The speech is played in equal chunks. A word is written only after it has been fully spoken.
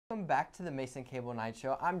welcome back to the Mason Cable Night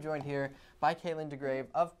Show. I'm joined here by Kailyn DeGraeve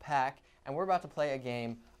of PAC, and we're about to play a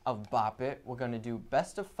game of Bop-It. We're going to do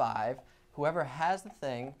best of 5. Whoever has the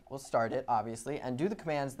thing will start it, obviously, and do the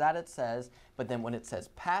commands that it says, but then when it says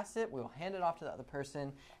pass it, we'll hand it off to the other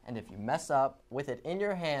person, and if you mess up with it in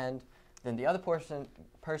your hand, then the other person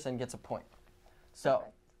gets a point. So,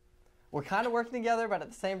 we're kind of working together, but at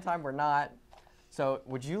the same time, we're not. So,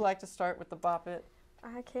 would you like to start with the Bop-It?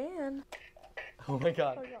 I can. Oh my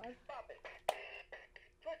god. Oh god. Bop it.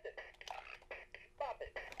 Twist it. Bop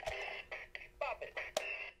it. Bop it.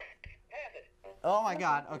 Pass it. Oh my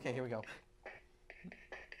god. Okay, here we go.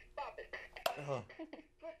 Bop it. Ugh.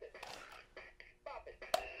 Twist it. Bop it.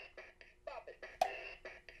 Bop it.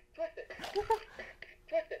 Twist it.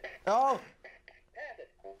 Twist it. Oh! Pass it.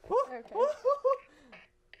 Woo. Okay. Pull it.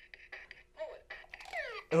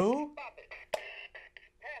 Ooh. Bop it.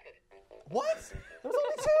 Pass it. What? There's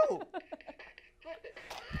only 2! Twist it.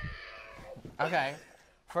 Okay.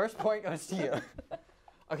 First point goes to you.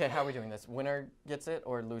 Okay, how are we doing this? Winner gets it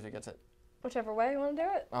or loser gets it? Whichever way you want to do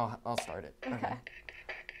it. Oh, I'll start it. Okay.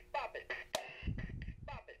 Bop it.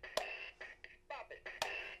 Bop it. Bop it.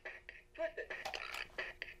 Twist it.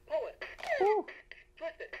 Pull it. Woo.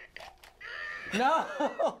 Twist it. No!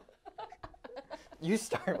 You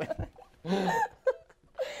start with it.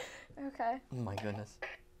 Okay. Oh my goodness.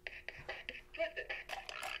 Twist it.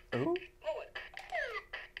 Ooh. Pull it.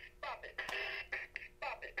 Bop it.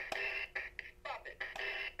 Bop it. Bop it.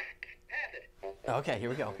 Pass it. Okay, here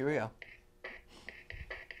we go. Here we go.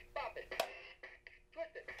 Bop it.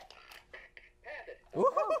 Twist it. Pass it.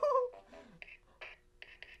 Woo-hoo-hoo.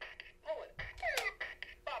 Pull it.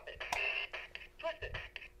 Bop it. Twist it.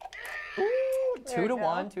 Ooh, There 2 we to go.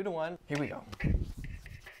 1, 2 to 1. Here we go. Pull it.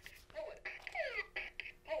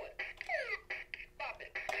 Pull it. Bop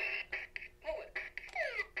it. Pull it.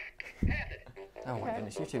 Pass it. Oh my Okay.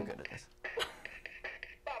 goodness, you're too good at this.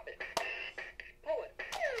 Bop it. Pull it.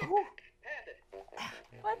 Ooh. Pass it.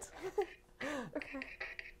 What? Okay.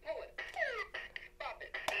 Pull it. Bop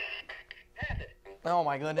it. Pass it. Oh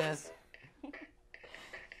my goodness.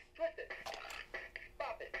 Twist it.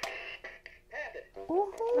 Bop it. Pass it.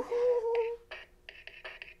 Ooh-hoo-hoo.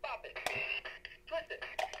 Bop it. Twist it.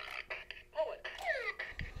 Pull it.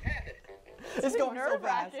 Pass it. It's going so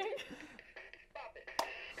fast. Nerve-wracking. Bop it.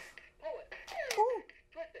 Pull it. Ooh.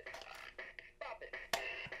 Twist it. Bop it.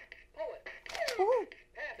 Pull it. Ooh.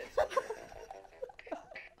 Pass it.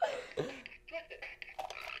 Twist it.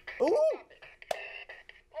 Ooh. Bop it.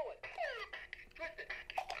 Pull it. Twist it.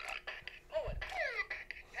 Pull it.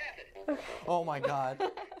 Pass it. Oh my god.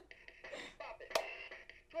 Bop it.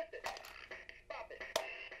 Twist it. Bop it.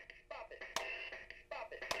 Bop it.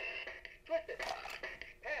 Bop it. Twist it.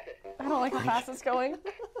 Pass it. I don't like how fast it's going.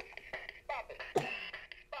 Bop it.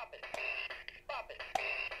 Bop it. Bop it.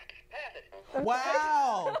 Pass it.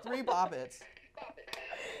 Wow! 3 Bop-Its. Bop it.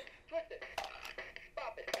 Twist it.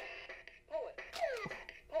 Bop it. Pull it.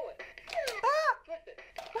 Pull it. Twist it.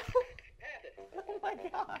 Pass it. Oh my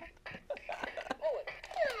god. Pull it.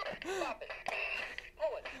 Bop it.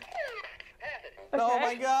 Pull it. Pass it. Oh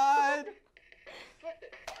my god. Twist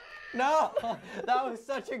it. No! That was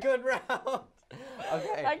such a good round.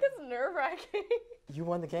 Okay. That gets nerve-wracking. You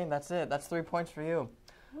won the game. That's it. That's 3 points for you.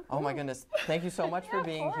 Oh my goodness. Thank you so much for Yeah, of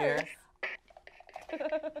being here. course.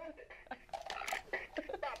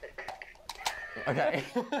 Bop it. Okay.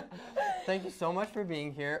 Thank you so much for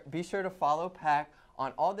being here. Be sure to follow PAC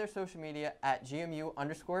on all their social media at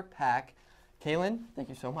GMU_PAC. Kailyn, thank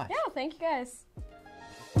you so much. Yeah, thank you guys.